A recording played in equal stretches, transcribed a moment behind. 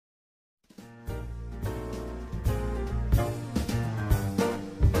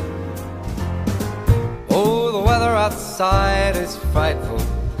outside is frightful,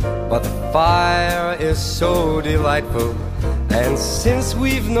 but the fire is so delightful. And since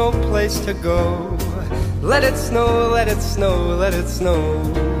we've no place to go, let it snow, let it snow, let it snow.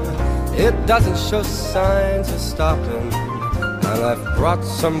 It doesn't show signs of stopping, and I've brought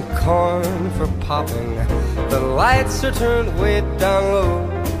some corn for popping. The lights are turned way down low.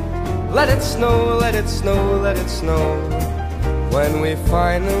 Let it snow, let it snow, let it snow. When we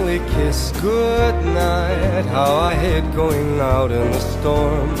finally kiss goodnight, how I hate going out in the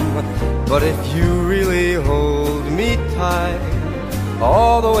storm. But if you really hold me tight,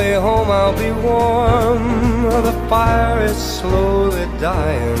 all the way home I'll be warm. The fire is slowly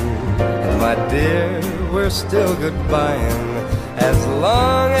dying, and my dear, we're still goodbying. As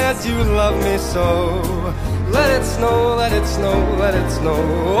long as you love me so, let it snow, let it snow, let it snow.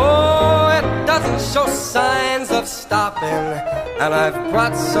 Oh, it doesn't show signs of stopping, and I've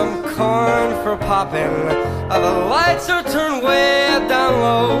brought some corn for popping. The lights are turned way down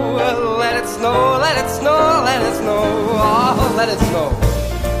low. Let it snow, let it snow, let it snow. Oh, let it snow.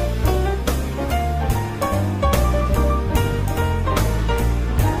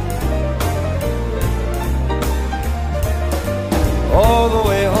 All the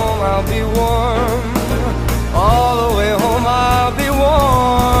way home I'll be warm. All the way home I'll be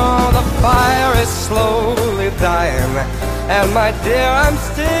warm. The fire is slowly dying, and my dear, I'm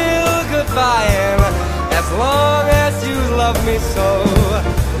still goodbying. As long as you love me so,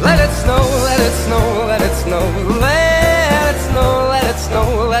 let it snow, let it snow, let it snow. Let it snow, let it snow,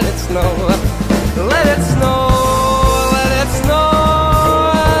 let it snow.